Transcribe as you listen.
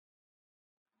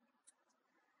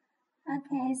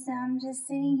Okay, so I'm just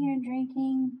sitting here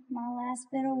drinking my last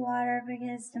bit of water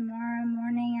because tomorrow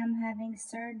morning I'm having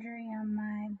surgery on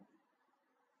my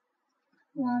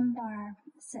lumbar.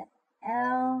 It's a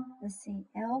L5-S1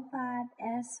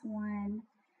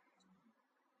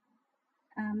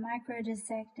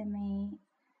 microdiscectomy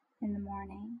in the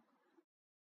morning.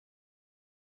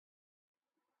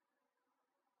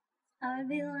 I would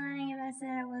be lying if I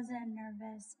said I wasn't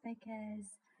nervous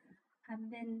because I've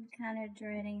been kind of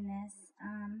dreading this.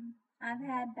 I've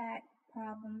had back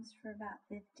problems for about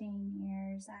 15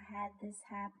 years. I had this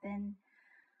happen.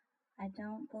 I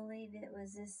don't believe it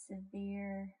was this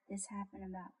severe. This happened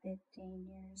about 15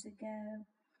 years ago,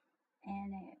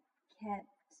 and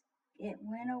it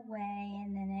went away,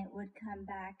 and then it would come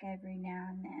back every now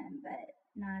and then, but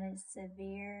not as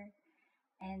severe.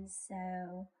 And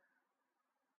so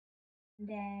one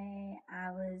day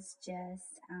I was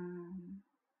just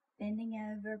bending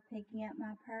over, picking up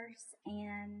my purse,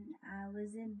 and I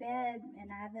was in bed,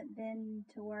 and I haven't been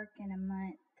to work in a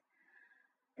month.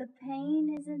 The pain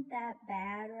isn't that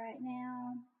bad right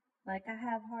now. Like, I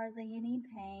have hardly any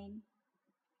pain,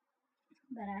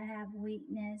 but I have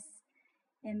weakness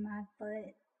in my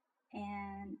foot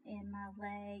and in my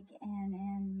leg and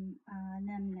in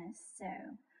numbness.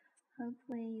 So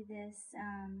hopefully this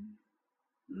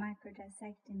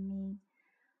microdiscectomy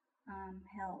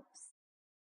helps.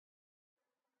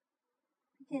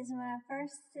 Because when I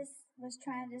first was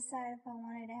trying to decide if I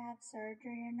wanted to have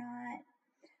surgery or not,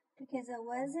 because I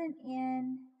wasn't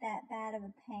in that bad of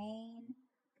a pain,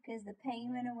 because the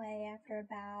pain went away after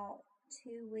about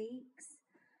 2 weeks,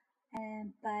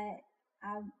 but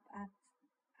I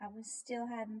was still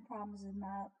having problems with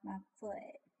my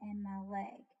foot and my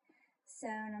leg,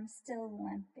 and I'm still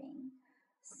limping.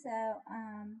 So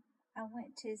I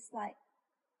went to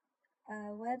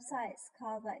websites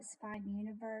called Spine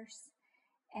Universe,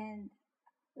 and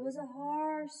it was a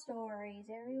horror stories.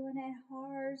 Everyone had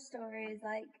horror stories,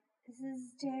 like, this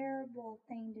is a terrible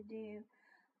thing to do.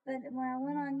 But when I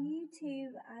went on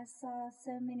YouTube, I saw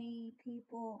so many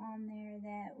people on there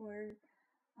that were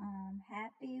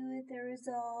happy with the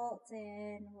results,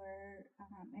 and were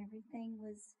everything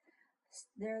was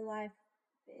their life,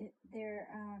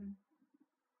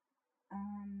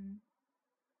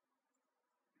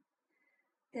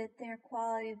 that their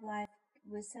quality of life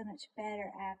was so much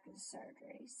better after the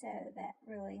surgery. So that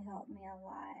really helped me a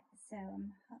lot. So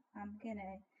I'm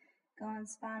gonna go on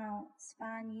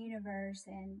Spine Universe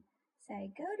and say,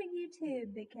 go to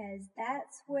YouTube, because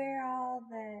that's where all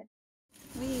the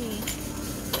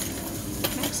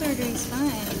back surgery is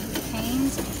fun.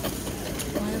 Pains,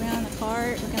 going around the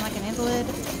cart, looking like an invalid.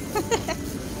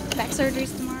 Back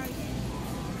surgery's tomorrow.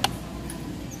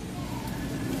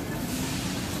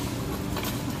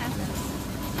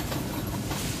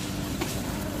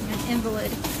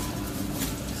 Invalid.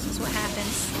 This is what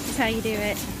happens. This is how you do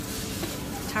it.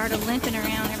 Tired of limping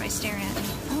around, everybody's staring at me.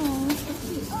 Oh, look at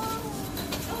you.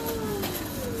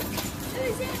 Who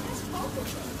is that? That's awful.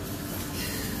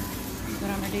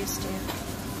 What I'm reduced to.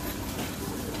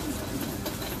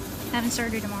 Having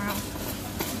surgery tomorrow.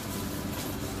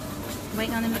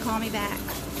 Waiting on them to call me back.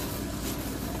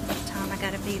 At the time I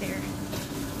gotta be there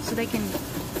so they can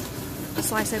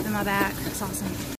slice open my back. It's awesome.